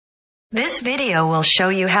This video will show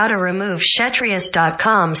you how to remove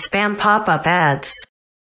Shetrius.com spam pop-up ads.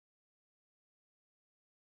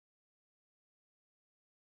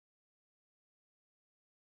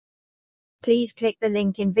 Please click the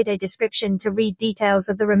link in video description to read details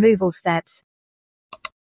of the removal steps.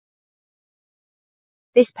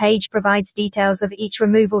 This page provides details of each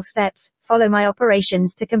removal steps. Follow my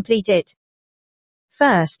operations to complete it.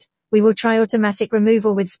 First, we will try automatic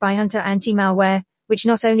removal with SpyHunter anti-malware, which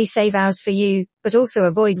not only save hours for you, but also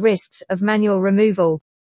avoid risks of manual removal.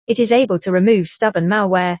 It is able to remove stubborn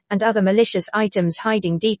malware and other malicious items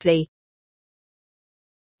hiding deeply.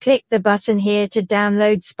 Click the button here to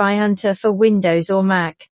download SpyHunter for Windows or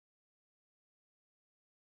Mac.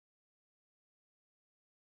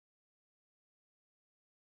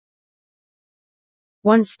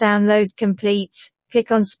 Once download completes, click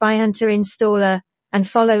on SpyHunter Installer, and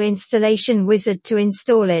follow Installation Wizard to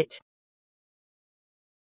install it.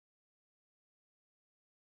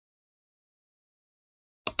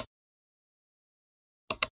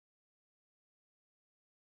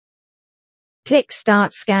 Click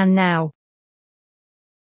Start Scan now.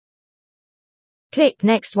 Click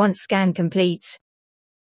Next once scan completes.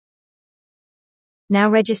 Now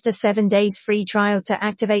register 7 days free trial to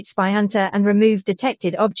activate SpyHunter and remove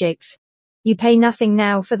detected objects. You pay nothing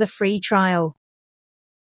now for the free trial.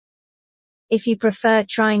 If you prefer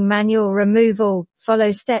trying manual removal,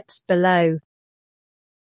 follow steps below.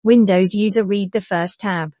 Windows user read the first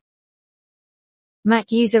tab.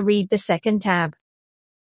 Mac user read the second tab.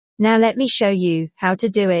 Now let me show you how to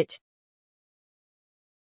do it.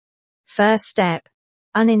 First step.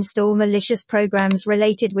 Uninstall malicious programs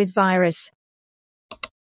related with virus.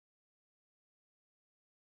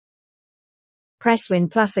 Press Win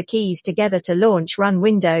plus A keys together to launch Run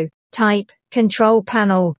window. Type Control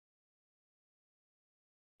Panel.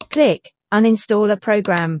 Click Uninstall a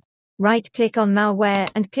program. Right-click on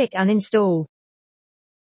malware and click Uninstall.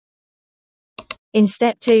 In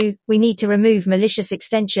step 2, we need to remove malicious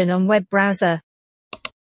extension on web browser.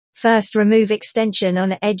 First, remove extension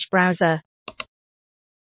on Edge browser.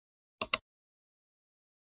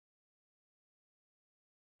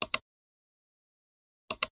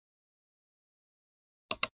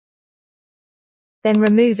 Then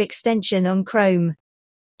remove extension on Chrome.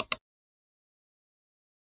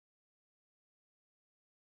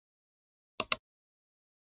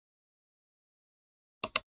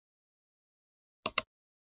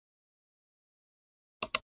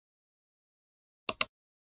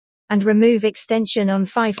 And remove extension on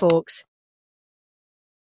Firefox.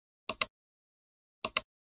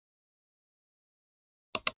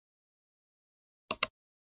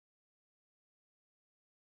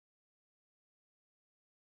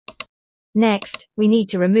 Next, we need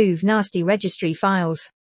to remove nasty registry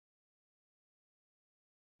files.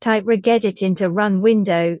 Type regedit into Run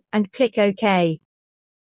window, and click OK.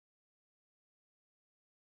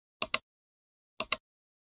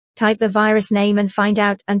 Type the virus name and find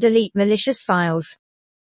out and delete malicious files.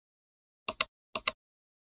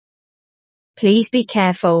 Please be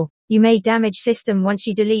careful. You may damage system once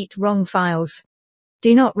you delete wrong files.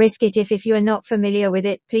 Do not risk it if you are not familiar with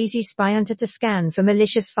it. Please use SpyHunter to scan for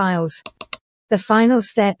malicious files. The final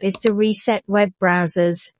step is to reset web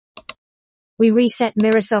browsers. We reset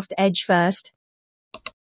Microsoft Edge first.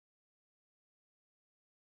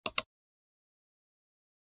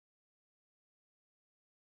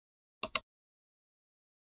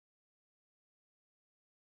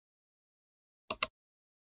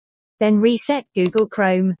 Then reset Google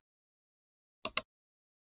Chrome.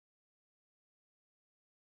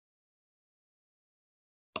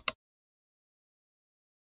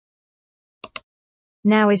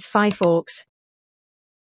 Now is Firefox.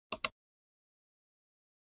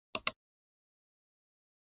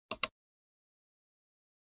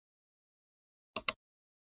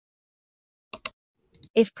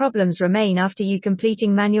 If problems remain after you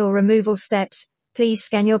completing manual removal steps, please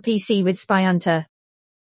scan your PC with SpyHunter.